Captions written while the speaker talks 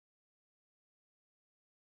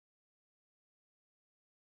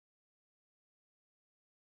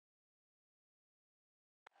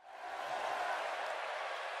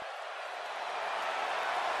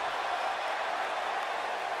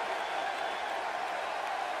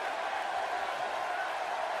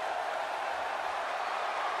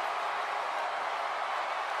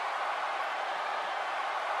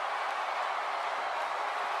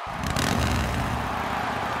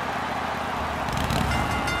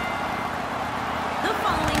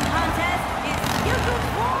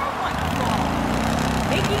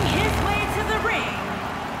Making his way to the ring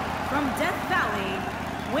from Death Valley,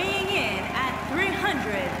 weighing in at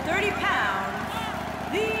 330 pounds,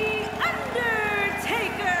 the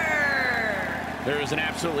Undertaker. There is an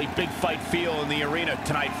absolutely big fight feel in the arena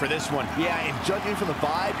tonight for this one. Yeah, and judging from the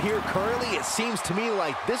vibe here currently, it seems to me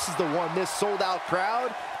like this is the one this sold-out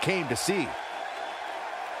crowd came to see.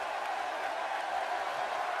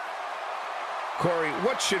 Corey,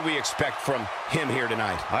 what should we expect from him here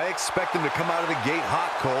tonight? I expect him to come out of the gate hot,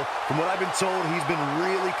 Cole. From what I've been told, he's been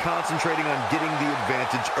really concentrating on getting the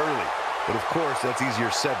advantage early. But of course, that's easier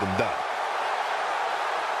said than done.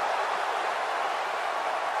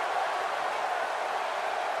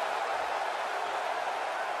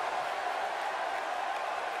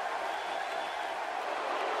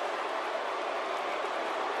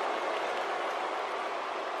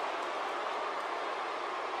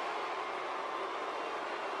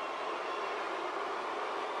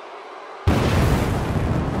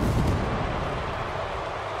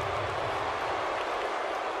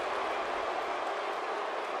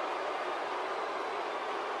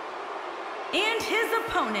 And his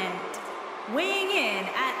opponent, weighing in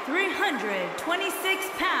at 326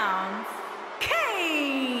 pounds,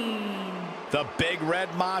 Kane. The big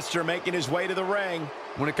red monster making his way to the ring.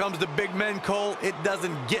 When it comes to big men, Cole, it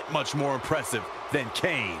doesn't get much more impressive than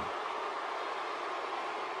Kane.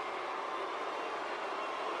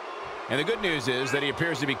 And the good news is that he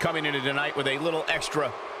appears to be coming into tonight with a little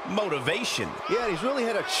extra motivation. Yeah, he's really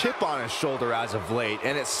had a chip on his shoulder as of late,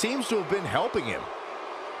 and it seems to have been helping him.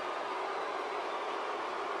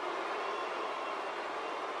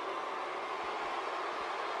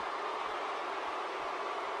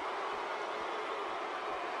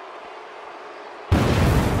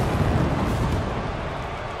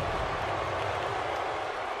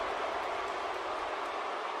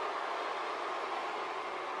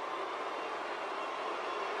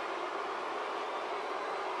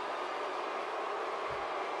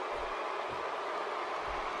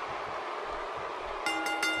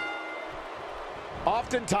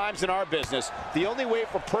 Oftentimes in our business, the only way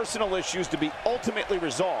for personal issues to be ultimately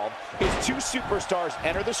resolved is two superstars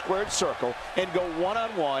enter the squared circle and go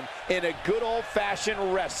one-on-one in a good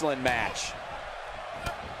old-fashioned wrestling match.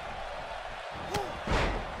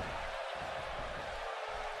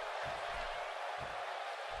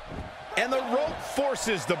 And the rope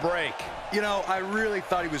forces the break. You know, I really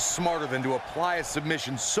thought he was smarter than to apply a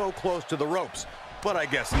submission so close to the ropes, but I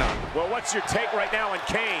guess not. Well, what's your take right now on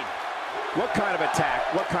Kane? What kind of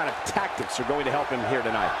attack, what kind of tactics are going to help him here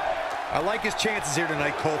tonight? I like his chances here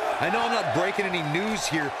tonight, Cole. I know I'm not breaking any news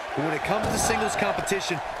here, but when it comes to singles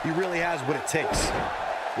competition, he really has what it takes.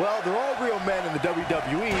 Well, they're all real men in the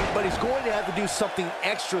WWE, but he's going to have to do something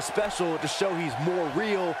extra special to show he's more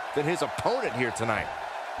real than his opponent here tonight.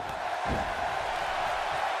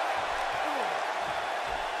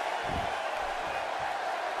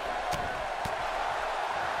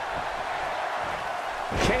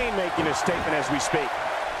 Kane making a statement as we speak.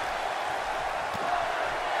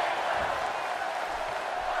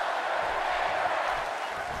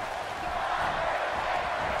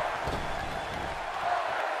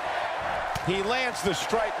 He lands the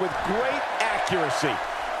strike with great accuracy.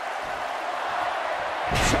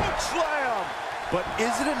 Choke slam! But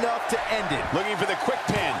is it enough to end it? Looking for the quick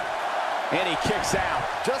pin. And he kicks out.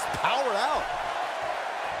 Just power out.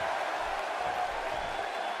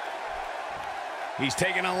 He's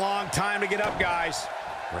taking a long time to get up, guys.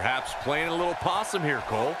 Perhaps playing a little possum here,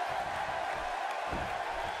 Cole.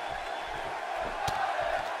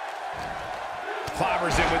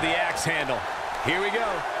 Clobbers in with the axe handle. Here we go.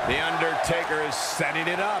 The Undertaker is setting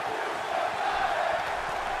it up.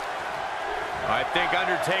 I think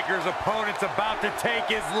Undertaker's opponent's about to take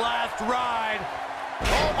his last ride.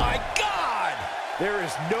 Oh, my God! There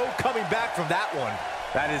is no coming back from that one.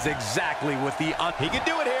 That is exactly what he can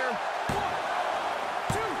do it here.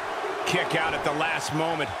 Kick out at the last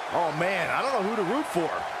moment. Oh, man, I don't know who to root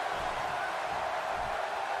for.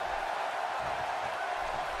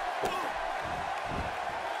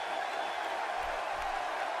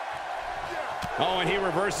 Oh, and he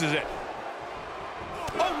reverses it.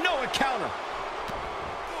 Oh, no, a counter.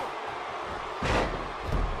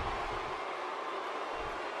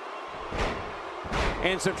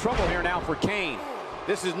 And some trouble here now for Kane.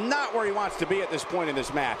 This is not where he wants to be at this point in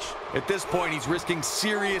this match. At this point, he's risking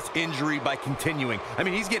serious injury by continuing. I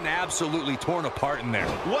mean, he's getting absolutely torn apart in there.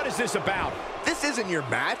 What is this about? This isn't your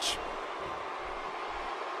match.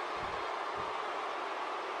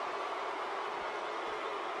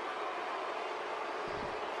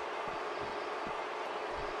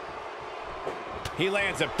 He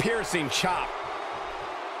lands a piercing chop.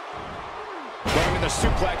 Going with a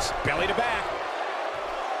suplex, belly to back.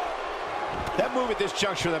 That move at this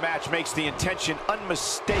juncture of the match makes the intention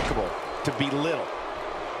unmistakable to belittle.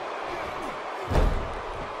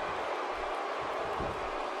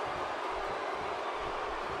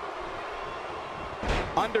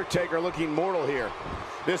 Undertaker looking mortal here.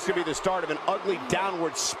 This could be the start of an ugly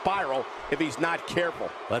downward spiral if he's not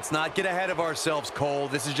careful. Let's not get ahead of ourselves, Cole.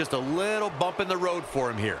 This is just a little bump in the road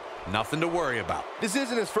for him here. Nothing to worry about. This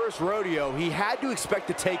isn't his first rodeo. He had to expect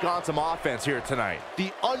to take on some offense here tonight.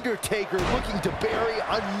 The Undertaker looking to bury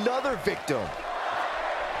another victim.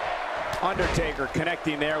 Undertaker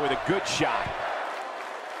connecting there with a good shot.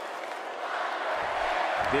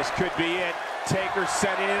 This could be it. Taker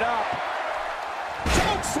setting it up.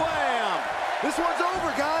 Choke slam! This one's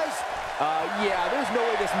over, guys. Yeah, there's no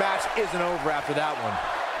way this match isn't over after that one.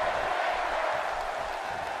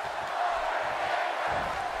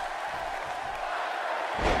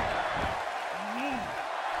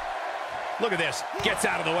 Look at this. Gets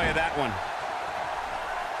out of the way of that one.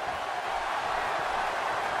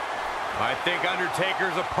 I think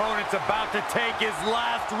Undertaker's opponent's about to take his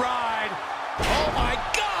last ride. Oh, my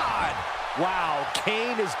God! Wow,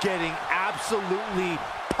 Kane is getting absolutely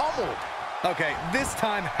pummeled. Okay, this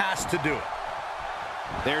time has to do it.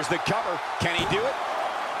 There's the cover. Can he do it?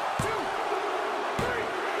 2,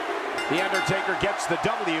 3. The Undertaker gets the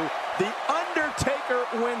W. The Undertaker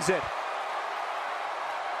wins it.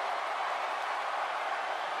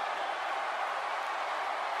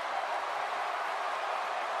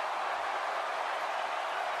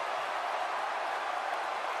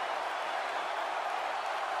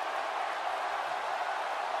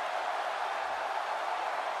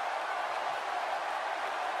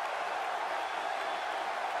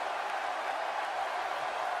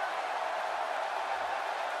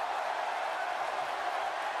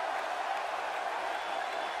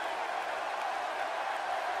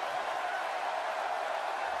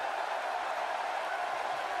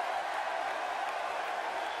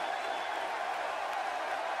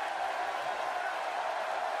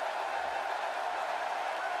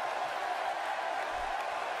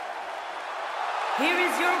 Here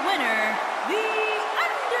is your winner, The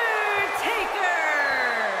Undertaker!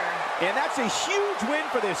 And that's a huge win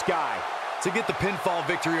for this guy. To get the pinfall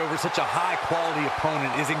victory over such a high-quality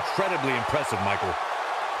opponent is incredibly impressive, Michael.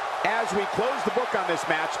 As we close the book on this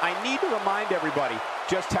match, I need to remind everybody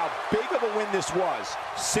just how big of a win this was.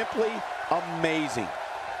 Simply amazing.